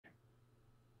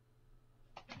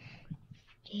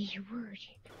He's would.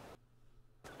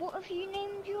 What have you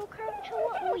named your character?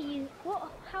 What were you?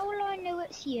 What? How will I know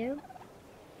it's you?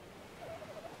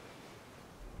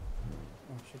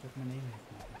 Oh, I should have my name in.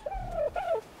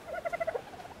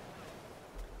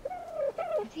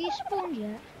 Have you spawned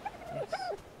yet? Yes.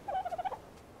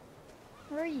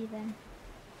 Where are you then?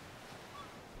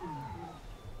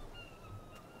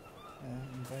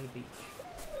 I'm by the beach.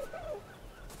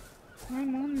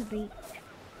 I'm on the beach.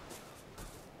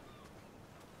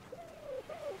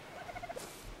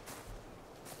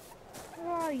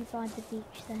 Where are you by the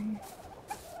beach then?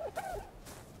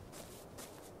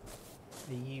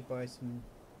 Are you by some,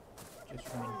 just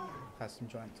running past some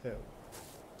giant turtle?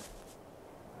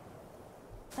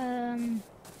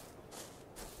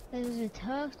 There's a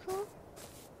turtle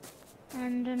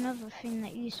and another thing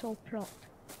that you saw plot.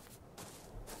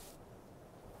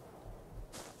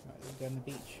 Right, we're down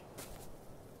the beach.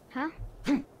 Huh?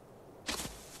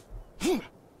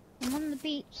 I'm on the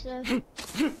beach, so...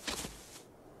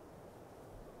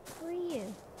 Where are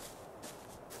you?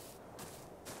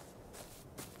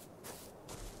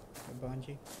 Right behind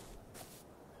you.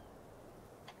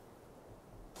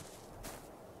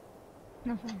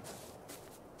 Nothing.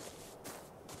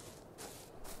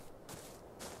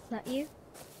 Is that you?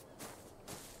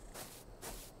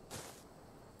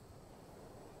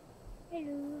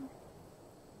 Hello.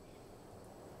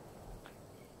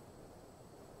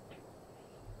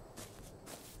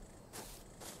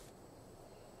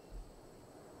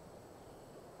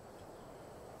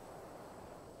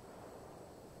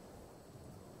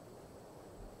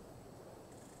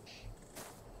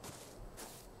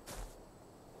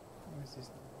 Where's this?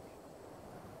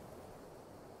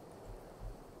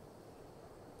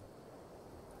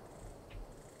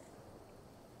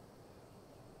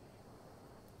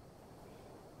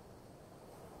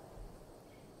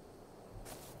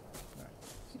 Right,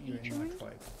 so you're in joined? my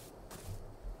tribe.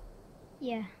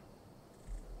 Yeah.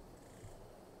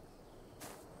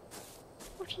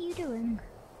 What are you doing?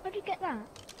 How did you get that?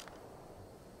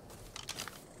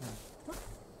 Oh. What?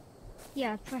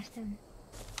 Yeah, press them.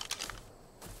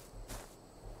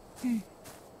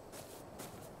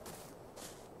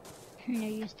 No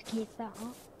use to keep that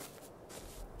up.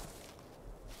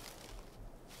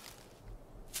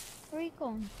 Where are you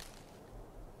gone?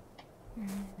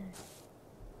 I'm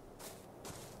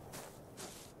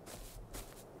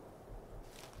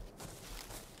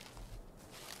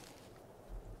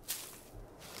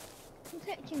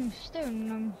collecting stone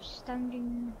and I'm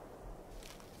standing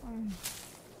on...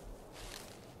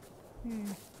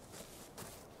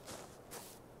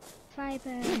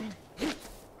 Fiber.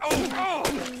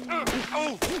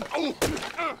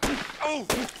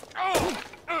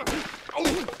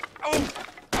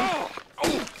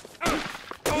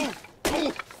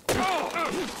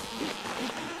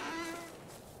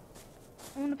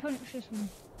 I want to punch this one.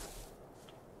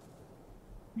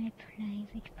 My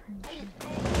private punch.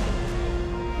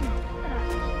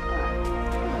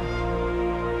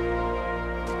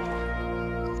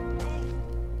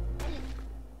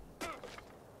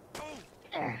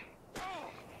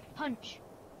 Punch.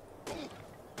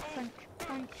 Punch,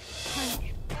 punch,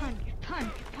 punch, punch,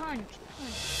 punch, punch,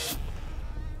 punch.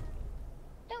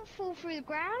 Don't fall through the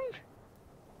ground.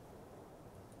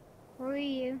 Where are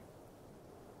you?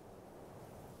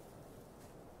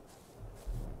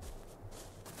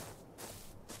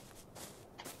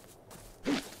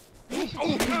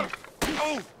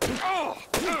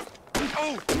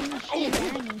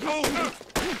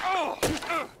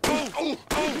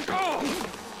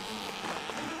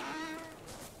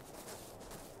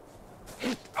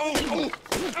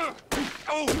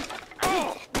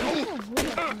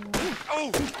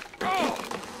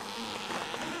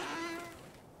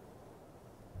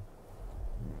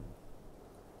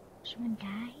 Someone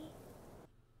die?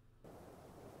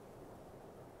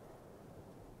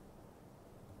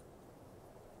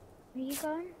 Where you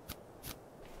going?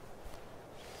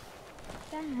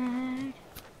 Dad.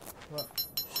 What?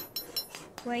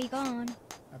 Where you gone?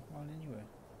 I've gone anywhere.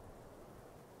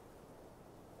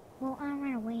 Well, I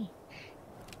ran away.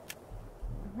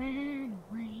 I ran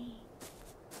away.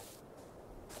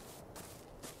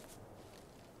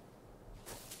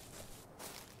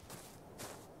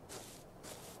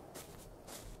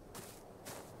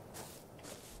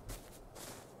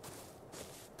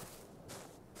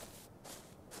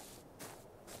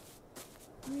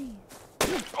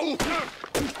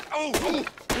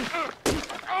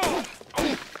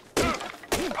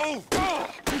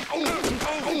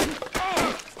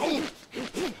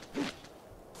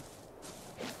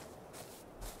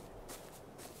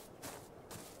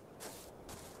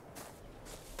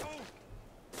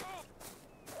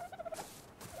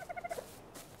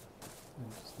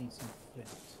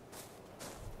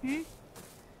 Hmm?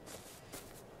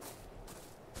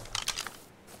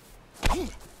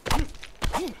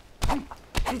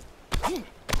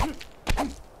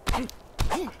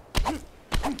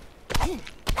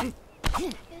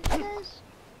 It says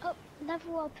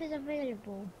level up is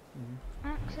available.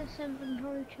 Access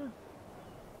inventory to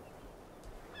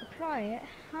apply it.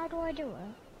 How do I do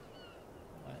it?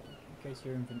 Go to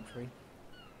your inventory.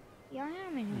 Yeah, I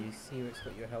am in You it. see where it's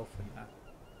got your health in there.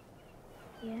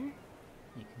 Yeah.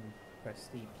 You can press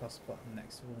the plus button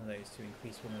next to one of those to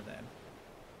increase one of them.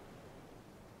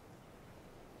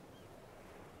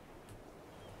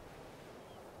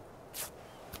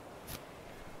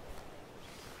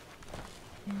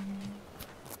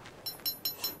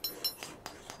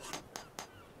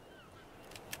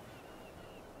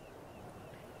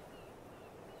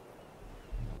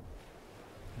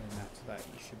 And then after that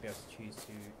you should be able to choose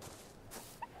to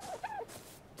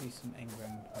do some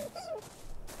engram points.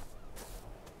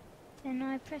 Then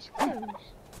I press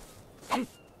close.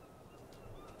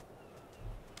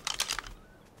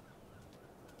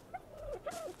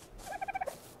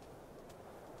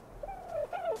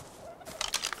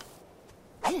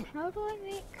 How do I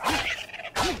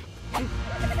make...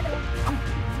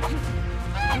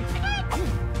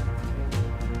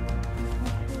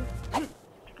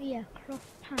 Yeah, cloth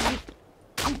pants.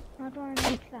 How do I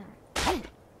make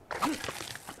that?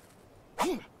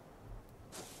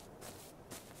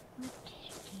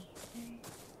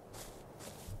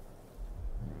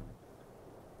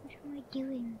 What am I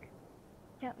doing?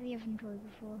 Out the inventory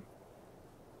before.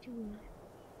 Too weird.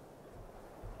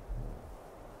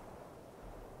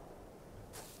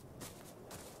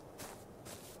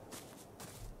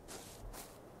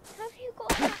 Have you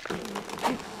got a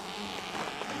hatchet?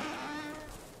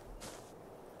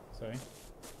 Sorry?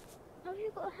 Have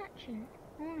you got a hatchet?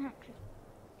 I want a hatchet.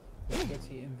 Let's go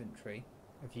to your inventory.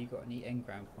 Have you got any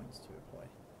engram points to apply?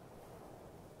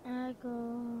 I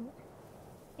got...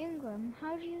 Ingram,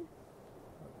 how do you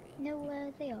know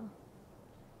where they are?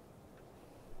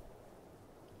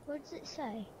 What does it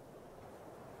say?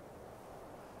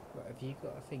 Right, have you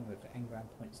got a thing with engram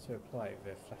points to apply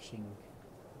with a flashing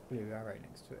blue arrow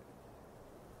next to it?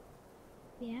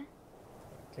 Yeah.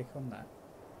 Right, click on that.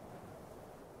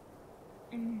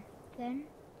 And then?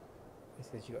 It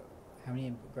says you got how many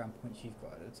engram points you've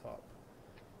got at the top,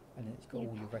 and then it's got Yeah,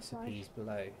 all your recipes 5.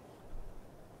 below.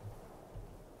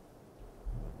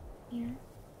 Yeah.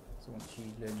 So once you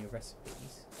learn your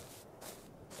recipes,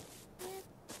 Yeah.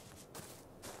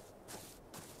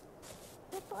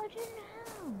 Yeah, but I don't know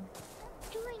how. I'm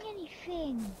not doing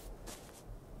anything.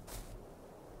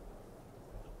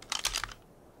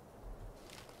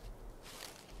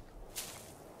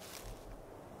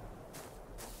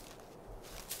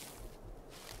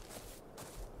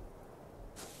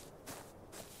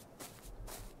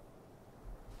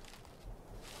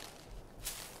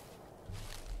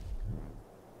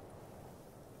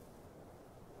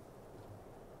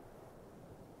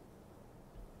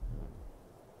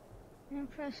 And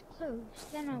press close.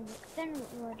 Then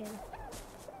what do I do?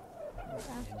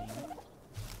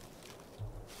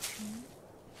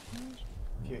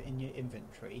 if you're in your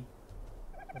inventory,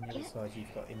 on the other side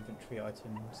you've got inventory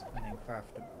items and then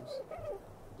craftables.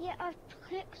 Yeah, I've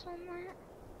clicked on that.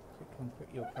 Click on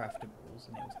your craftables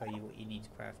and it will tell you what you need to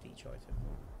craft each item.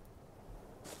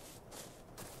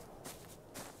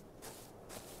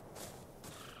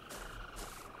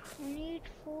 I need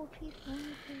 45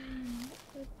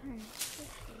 liquid pants.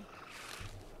 50.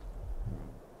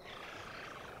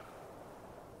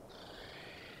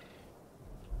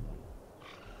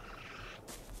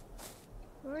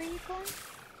 Where are you going?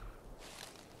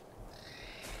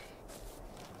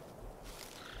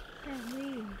 Can't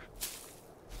leave.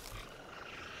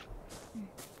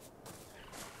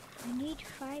 I need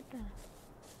fiber.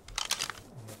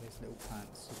 Yeah, there's little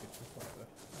plants so good for fibre.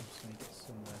 I'm just going to get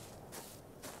some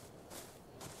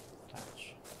thatch.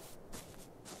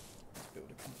 Let's build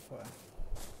a campfire.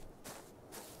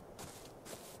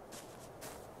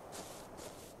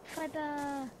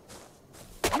 Fiber.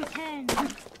 10. 10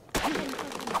 fiber.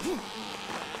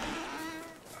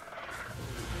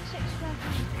 6 fiber.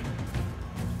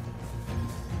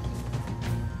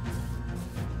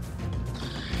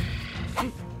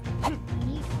 I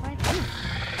need fiber.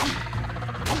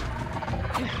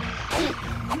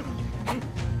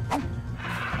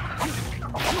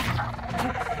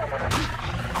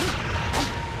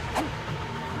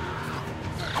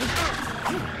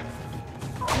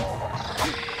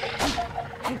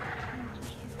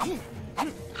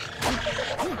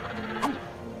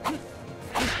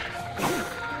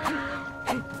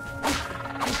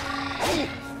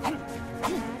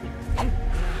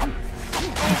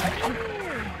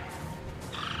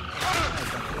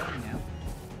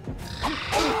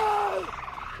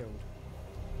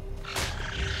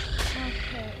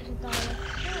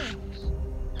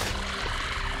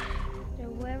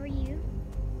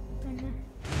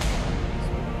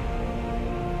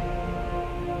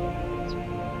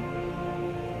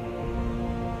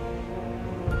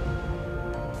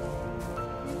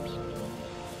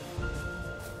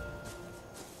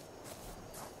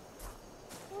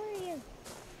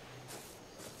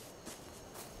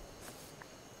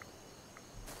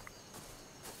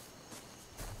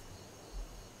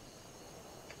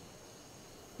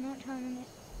 Not telling it.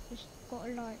 Just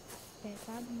gotta like get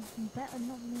bad and better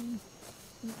not mean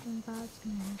something bad's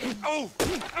gonna happen.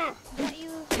 Is that you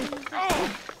in the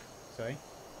distance? Sorry?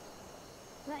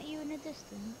 Is that you in the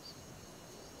distance?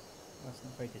 That's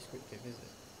not very descriptive, is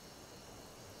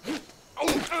it?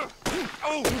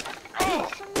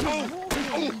 Someone's walking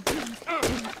and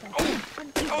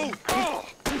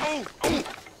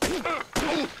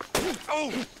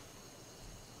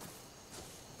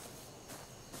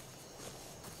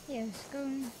yes,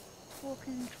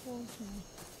 walking towards me.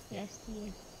 Yes, to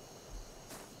you.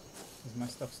 Is my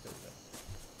stuff still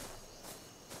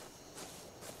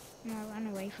there? No, I ran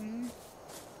away from them.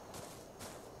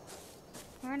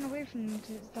 I ran away from them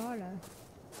to its dollar.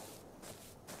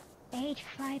 8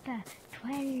 fiber,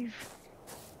 12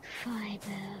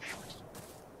 fiber,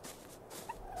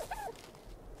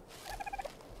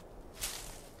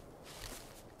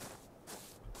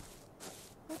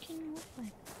 14 what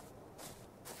fiber?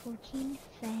 14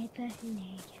 fiber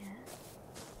later.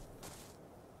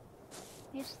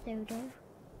 Yes, Dodo.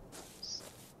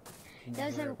 Do you know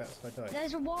whereabouts I died?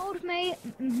 There's a wild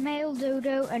male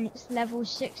dodo and it's level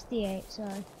 68, so...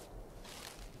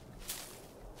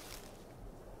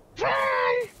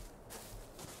 Run!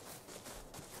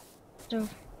 So,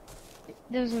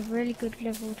 there's a really good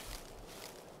leveled...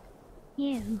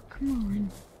 You, come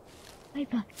on.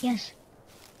 Viper, yes.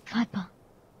 Viper.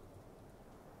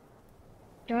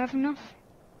 Do I have enough?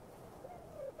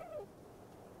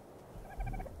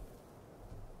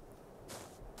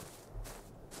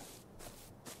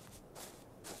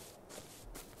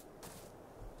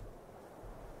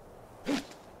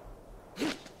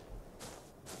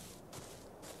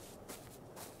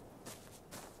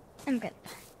 I'm good.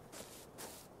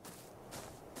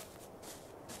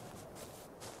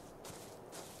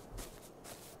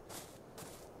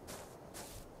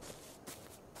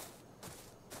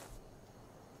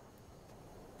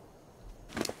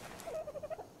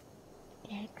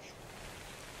 Eggs.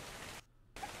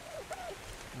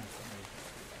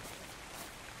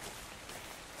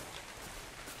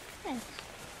 Yes.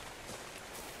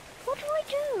 What do I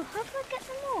do? How do I get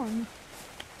them on?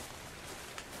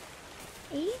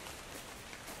 E?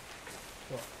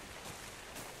 What?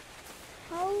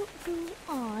 How do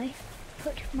I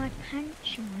put my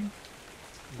pants on?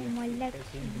 You On my have to legs. go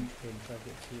to inventory and plug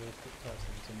it to your equipped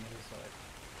items on the other side.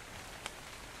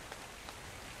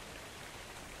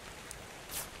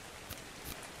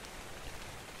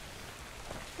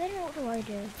 Then what do I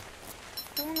do?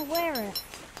 I want to wear it.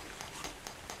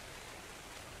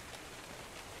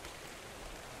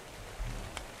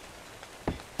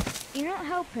 You're not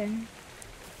helping.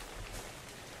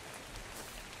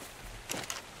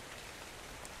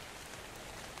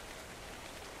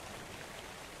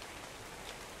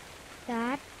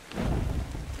 Dad?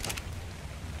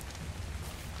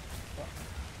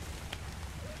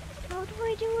 How do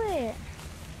I do it?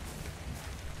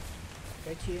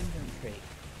 Go to your inventory.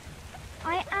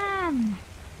 I am.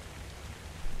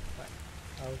 Right.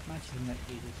 I would imagine that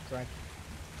you just drag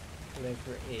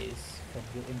whatever it is from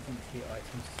your inventory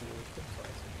items to your equipped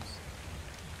items.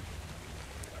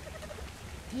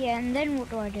 Yeah, and then what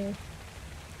do I do? Or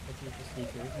do you just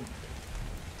leave your inventory?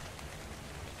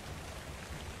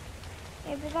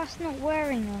 Yeah, but that's not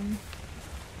wearing them.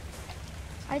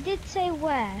 I did say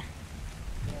wear.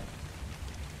 Yeah.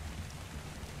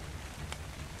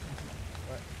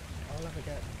 Right. I'll have a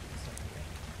go at it in a second, yeah?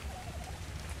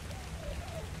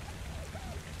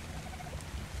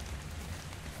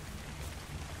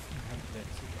 I haven't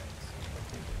learned to yet, so I'll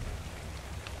do it now.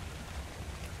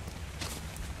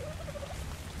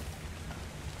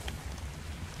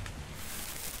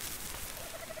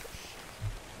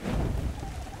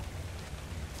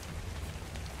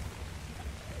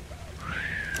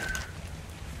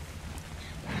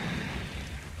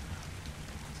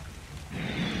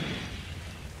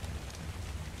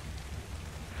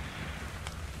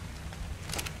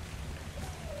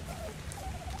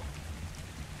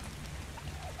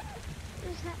 What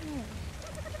does that mean?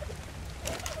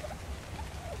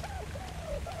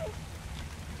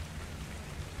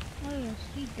 Oh yes,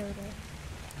 you dodo.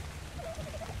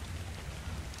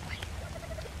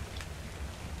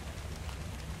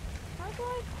 How do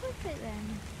I equip it then?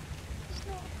 It's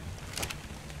not...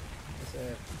 There's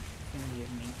a thingy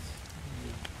of meat in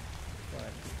the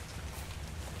fire pit.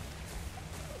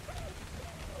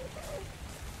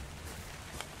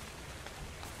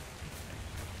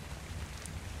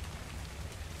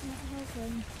 not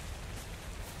helping.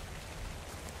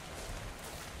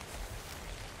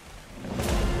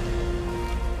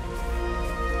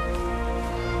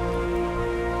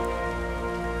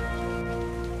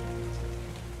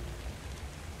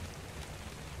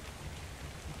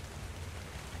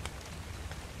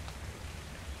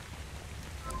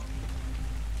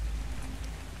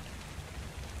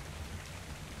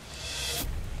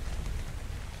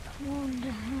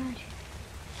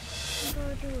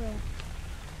 it.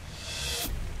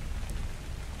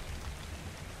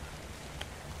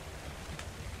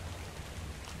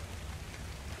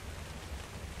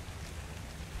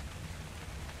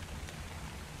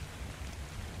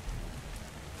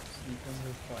 Sneak on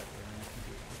the fight and I can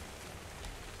do it.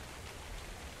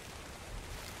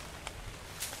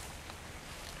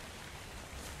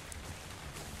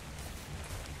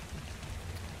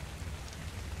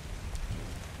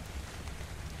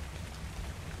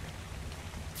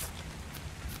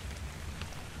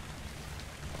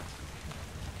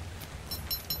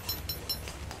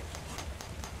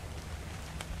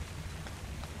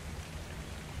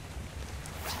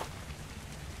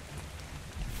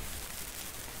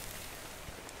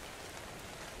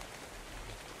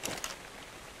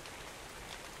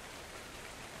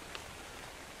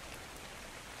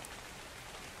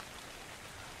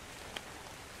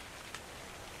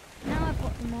 Now I've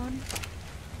got them on.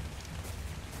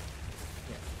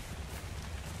 Yeah.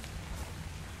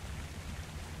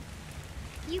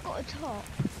 You got a top.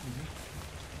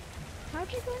 How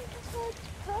do you go into third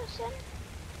person?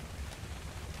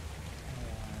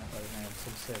 I don't know,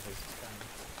 some servers is down.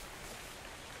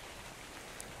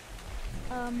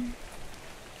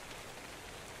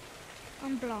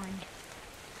 I'm blind.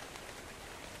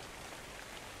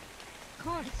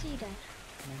 Can't see that.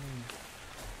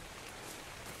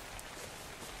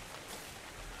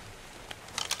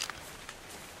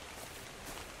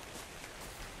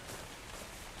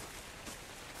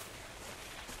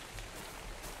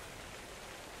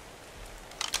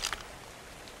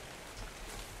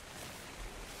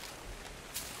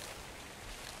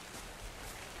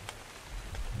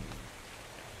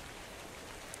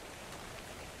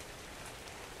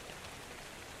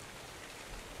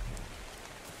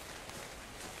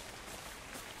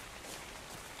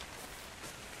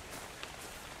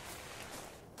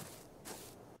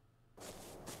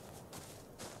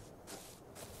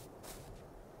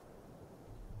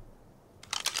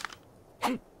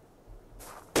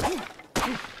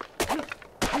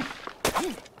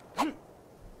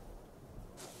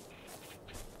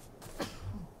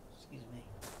 Excuse me.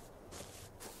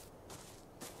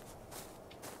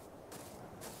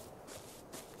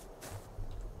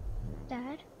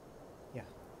 Dad? Yeah.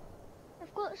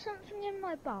 I've got something in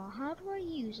my bar. How do I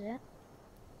use it?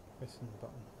 Press on the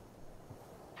button.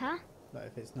 Huh? Like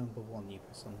if it's number 1, you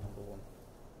press on number 1.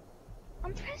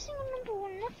 I'm pressing on number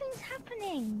 1. Nothing's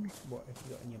happening. What have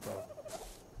you got in your bar?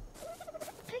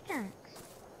 Pickaxe.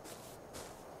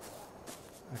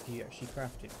 Have you actually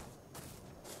crafted?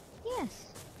 Yes.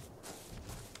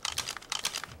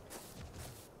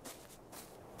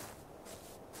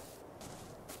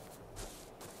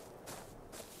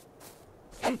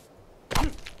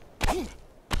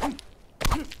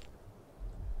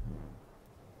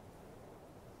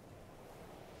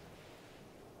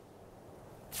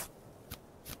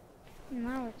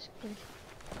 Now it's good.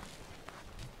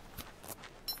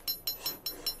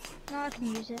 Now I can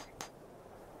use it.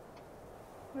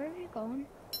 Where have you gone?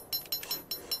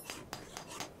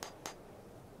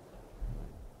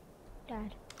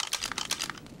 Dad.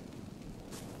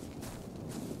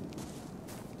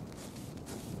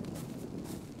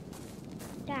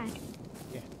 Dad.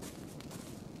 Yeah.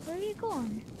 Where have you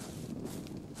gone?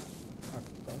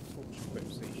 I've got a torch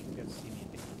equipped so you should be able to see me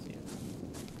a bit easier.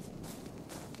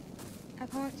 I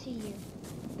can't see you.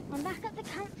 I'm back at the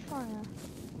campfire.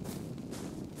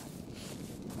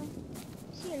 Oh,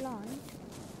 see a light.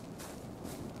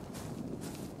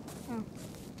 Oh.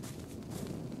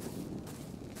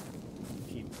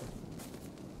 If you,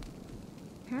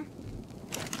 Huh?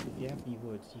 if you have any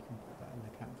wood, you can put that in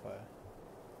the campfire.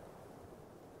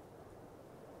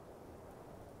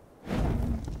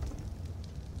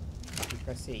 If you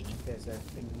press E, there's a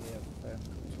thing of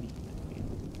tweaking it for you.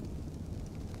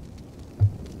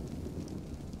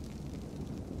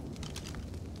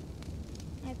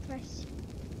 I press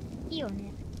E on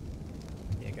it.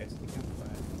 Yeah, go to the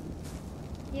campfire.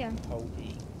 Yeah. Hold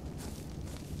E.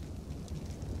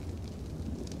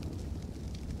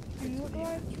 And Go what to do the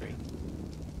I inventory.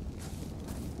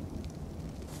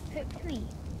 pick me?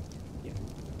 Yeah.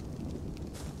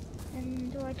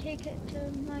 And do I take it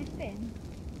to my bin?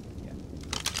 Yeah.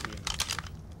 Go to the inventory.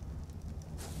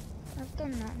 I've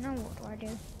done that. Now what do I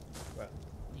do? Well,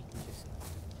 you can just...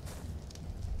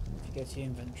 If you go to your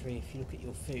inventory, if you look at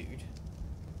your food...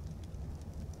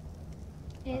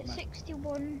 It's Map.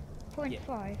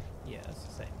 61.5. Yeah, that's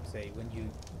the same. So when you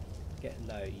get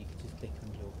low, you can just click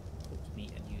on your cooked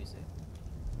meat and use it.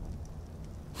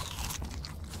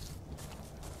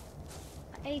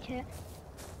 I ate it.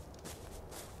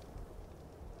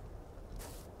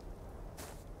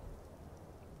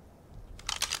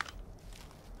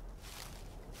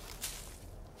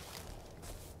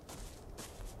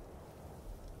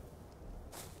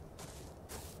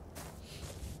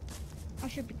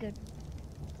 should be good.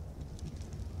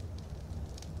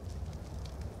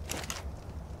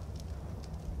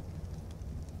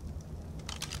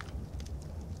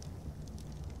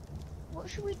 What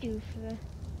should we do for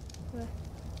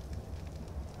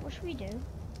what should we do?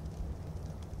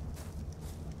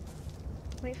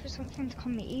 Wait for something to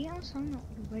come and eat us? I'm not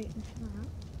waiting for that.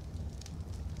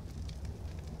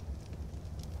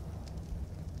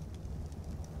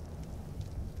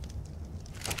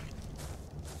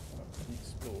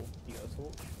 Explore. You got a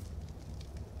torch?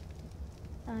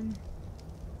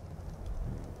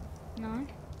 No.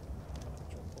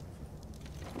 Drop off.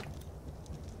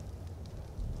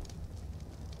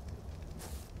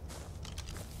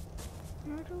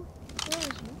 Model? Where is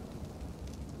it?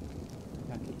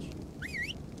 Package.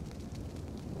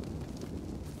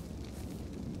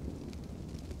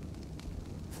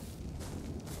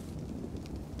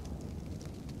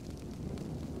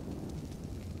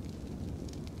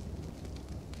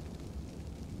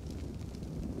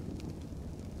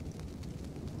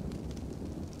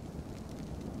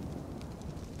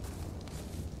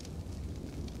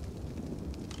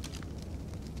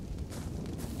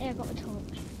 Yeah, I got a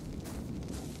torch.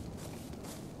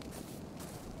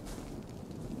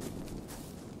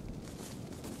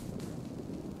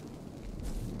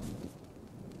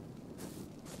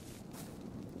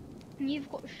 And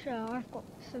you've got shell, I've got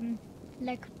some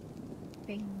leg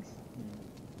things.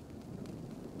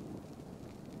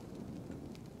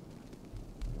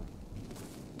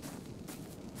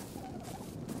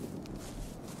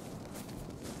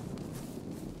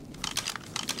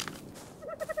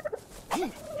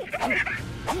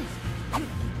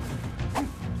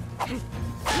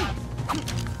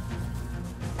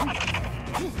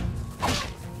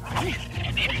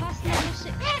 Past level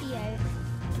 68.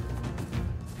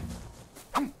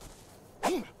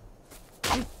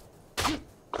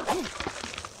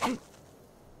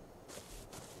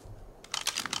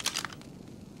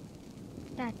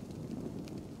 Dad,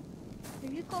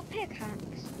 have you got a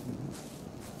pickaxe?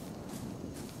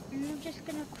 I'm just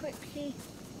gonna quickly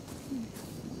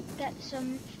get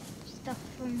some stuff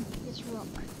from this rock.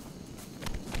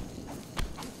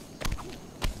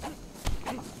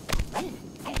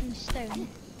 Getting stone,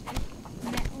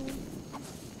 metal,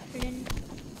 flint.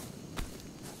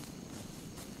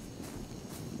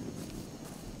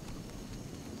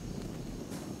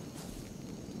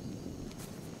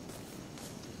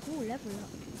 Ooh, level up.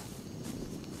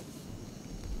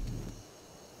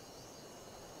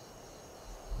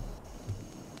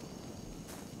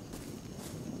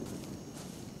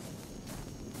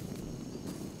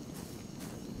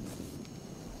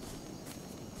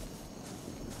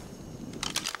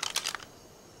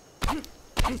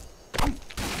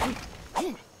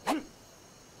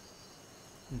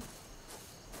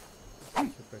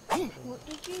 What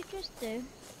did you just do?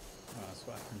 Oh, that's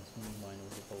what happens when you mine all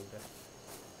the boulder.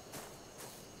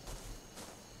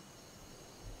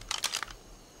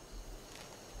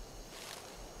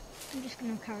 I'm just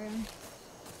gonna carry on.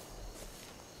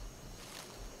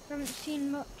 I haven't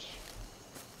seen much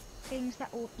things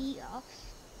that will eat us.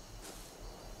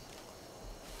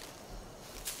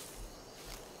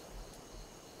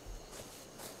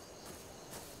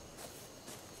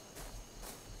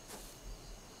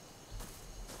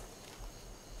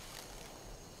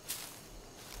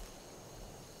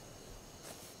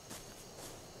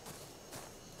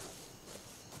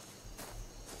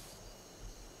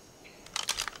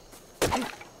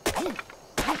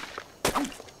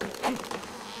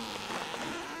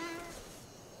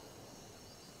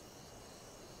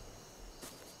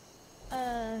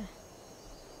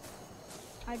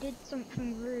 I did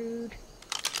something rude.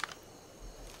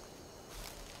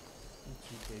 What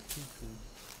you did, poo-poo.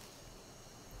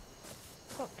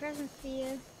 Got a present for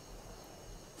you.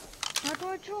 How do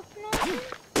I drop an item?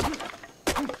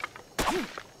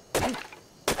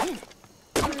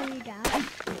 Sorry, Dad.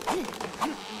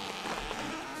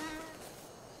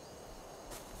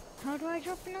 How do I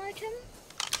drop an item?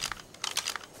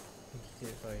 You do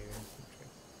it via your infantry.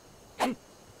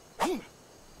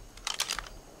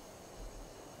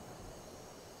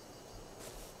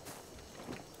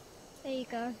 There you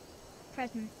go.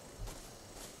 Present.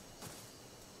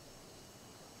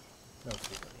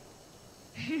 Lovely, buddy.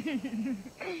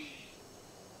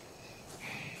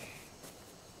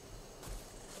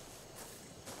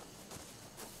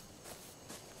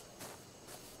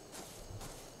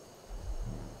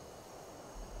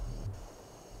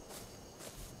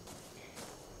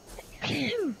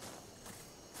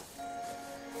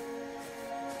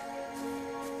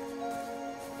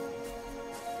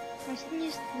 I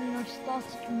sneezed and I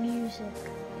started music.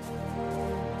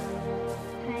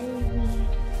 Hey,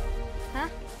 weed. Huh?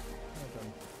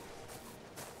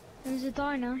 there's a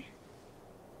dino.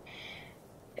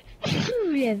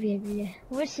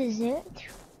 What is it?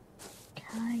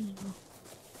 Kyle.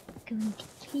 Going to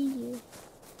kill you.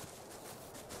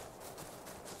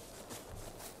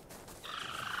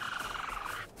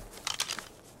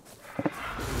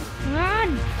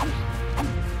 Run!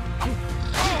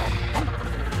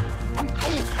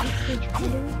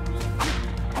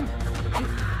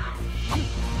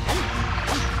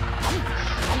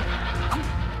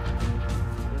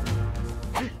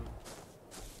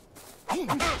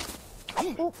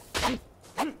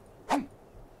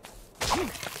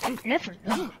 Never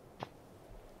know.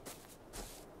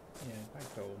 Yeah,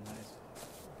 backdoor on that is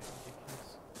a bit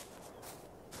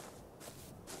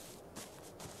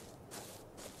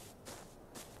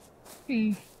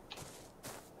ridiculous.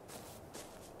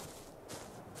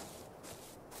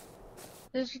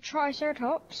 There's a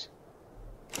Triceratops.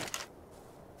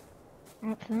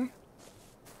 Up there.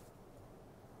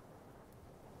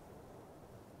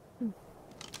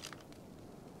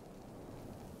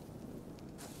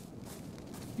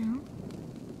 No?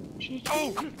 She's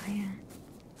on fire.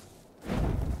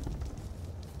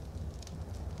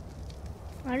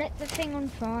 I lit the thing on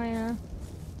fire.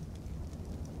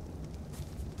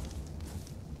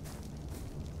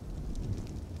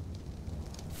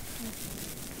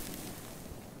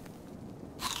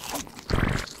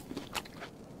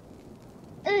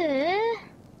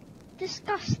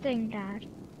 Disgusting, Dad.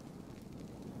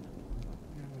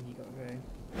 Now when you gotta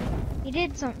go. You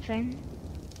did something.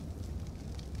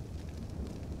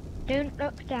 Don't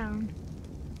look down.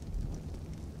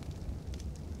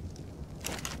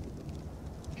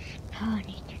 I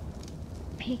need to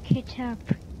pick it up.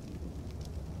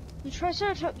 The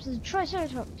Triceratops, the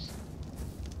Triceratops.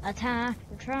 Attack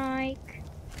the trike.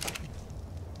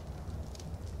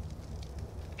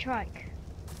 Trike.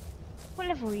 What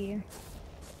level are you?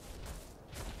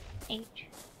 8.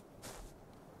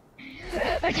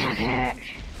 Attack it!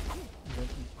 You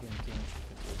don't need to go and do much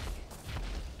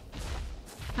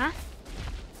of Huh?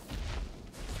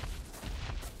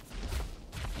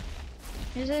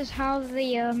 This is how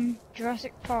the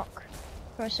Jurassic Park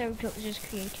Triceratops is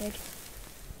created. it.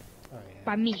 Oh yeah.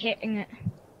 By me hitting it.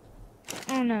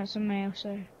 Oh no, somebody else.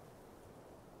 Are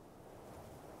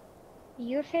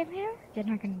you a female? Then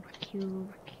I can kill.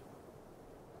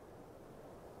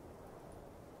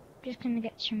 Just gonna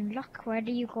get some luck. Where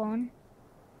do you gone?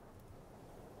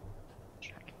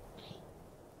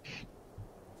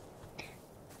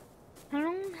 How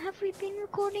long have we been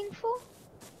recording for?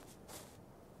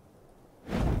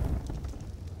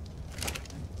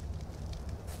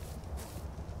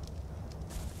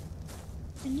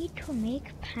 I need to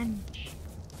make punch.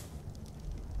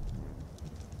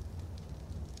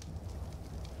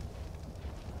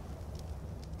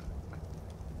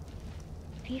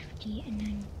 $50 and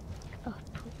then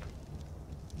poop.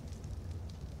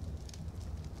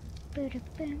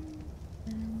 Ba-da-bum,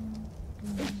 bum,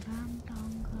 boom, bam,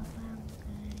 bonga, bonga,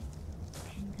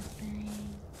 banga,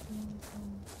 bang, boom,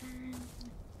 boom, bang,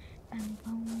 bang,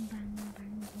 boom, bang,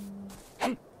 bang, boom,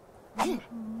 boom, boom,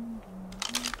 boom,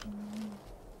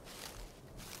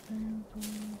 boom,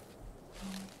 boom,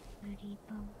 boom, buddy,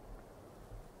 boom.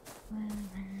 Well,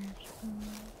 that's boom.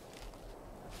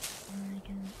 I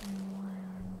don't know why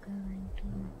I'm going to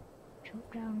chop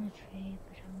down a tree,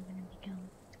 but I'm gonna be done.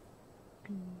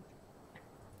 Good.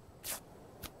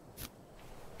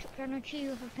 Chop down a tree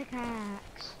with a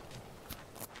pickaxe.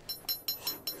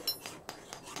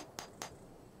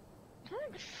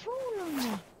 Don't fall on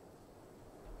me.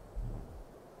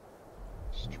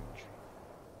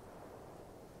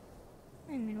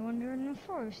 I'm gonna wander in the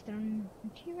forest and the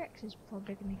T-Rex is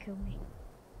probably gonna kill me.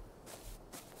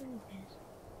 Blue bears.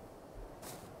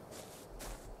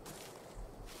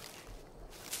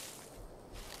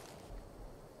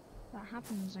 That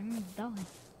happens, I'm gonna die.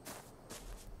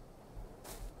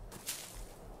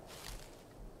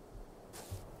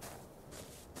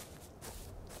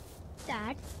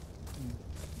 Dad?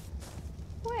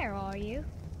 Where are you?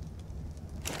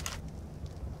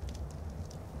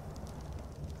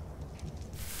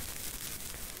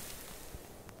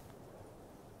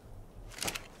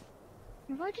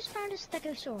 Have I just found a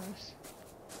Stegosaurus?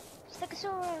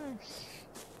 Stegosaurus!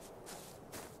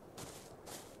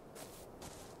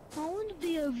 I want to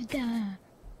be over there.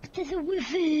 But there's a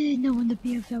within. I want to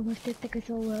be over there with the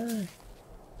Stegosaurus.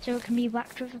 So it can be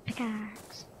whacked with a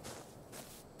pickaxe.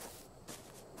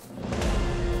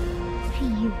 See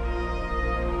you.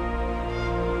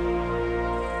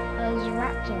 There's a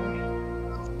raptor.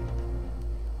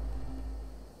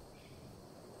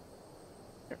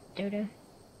 Dodo.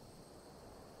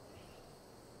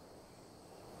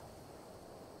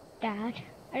 Dad.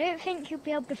 I don't think you'll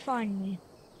be able to find me.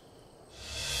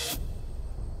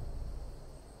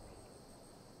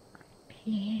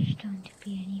 Please don't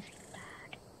be anything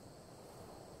bad.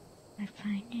 I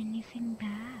find anything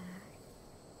bad.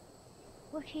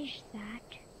 What is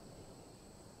that?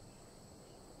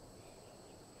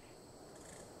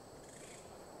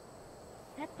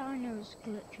 That dino is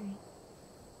glitchy.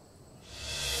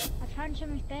 I found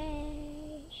some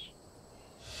space.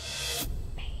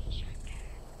 Space under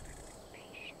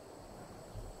space.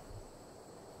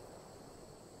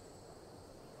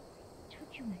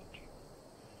 Told you it.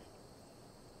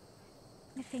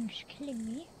 Nothing's killing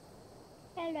me.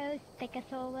 Hello,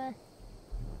 Stegosaurus.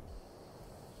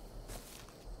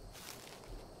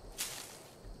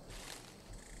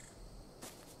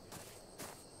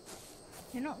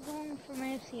 You're not going for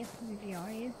my CF movie,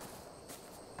 are you?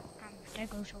 I'm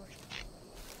Stegosaurus.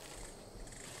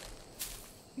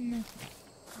 No.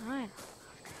 Ah,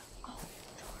 oh,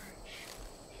 George.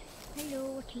 Hello,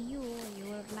 what are you? Are you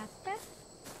a raptor?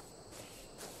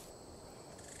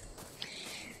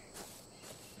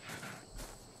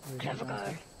 Clever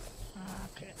guy. Ah,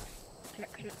 kill it. Kill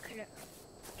it, kill it, kill it.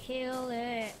 Kill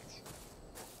it.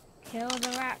 Kill the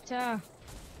raptor.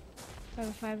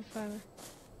 Fiber.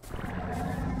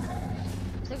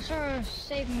 Stegosaurus,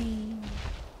 save me.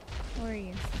 Where are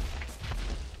you?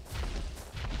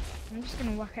 I'm just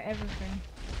gonna whack at everything.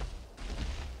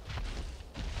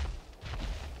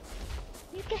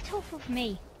 You get off of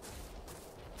me.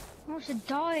 Oh, it's a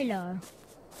dialer.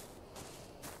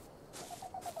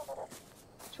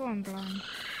 So I'm blind.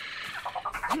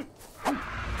 I'm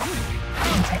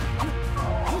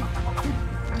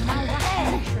now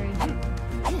whacking the tree.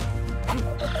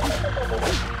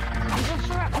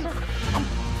 Velociraptor.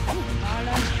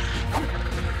 Dialer.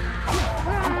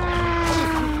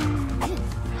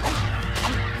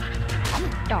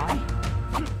 Die.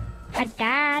 I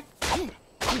died.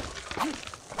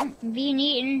 I'm being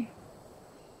eaten.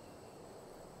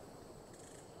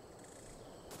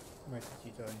 Where did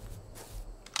you die?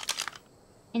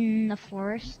 In the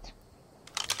forest.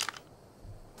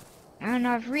 And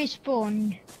I've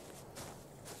respawned.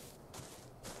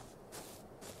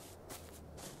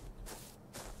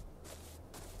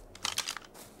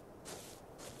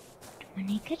 Am I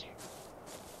naked?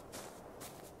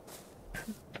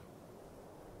 Poop.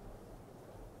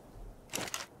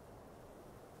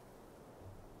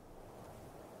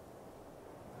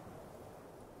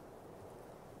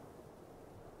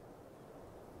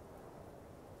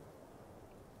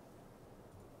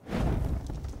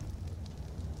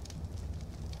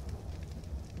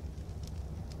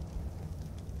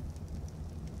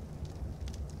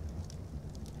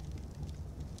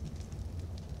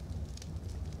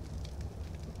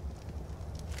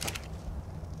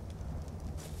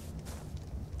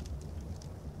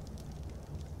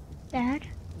 Dad?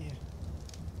 Yeah.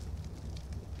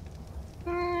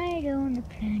 I don't want to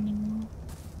play anymore.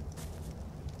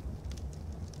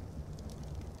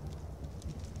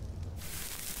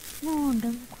 No,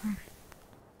 don't cry.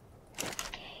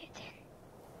 Okay then.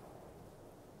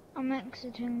 I'm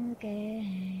exiting the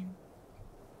game.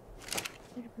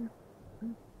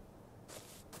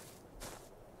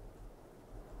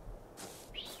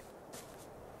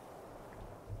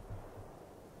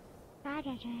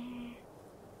 Da-da-da.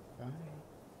 Bye.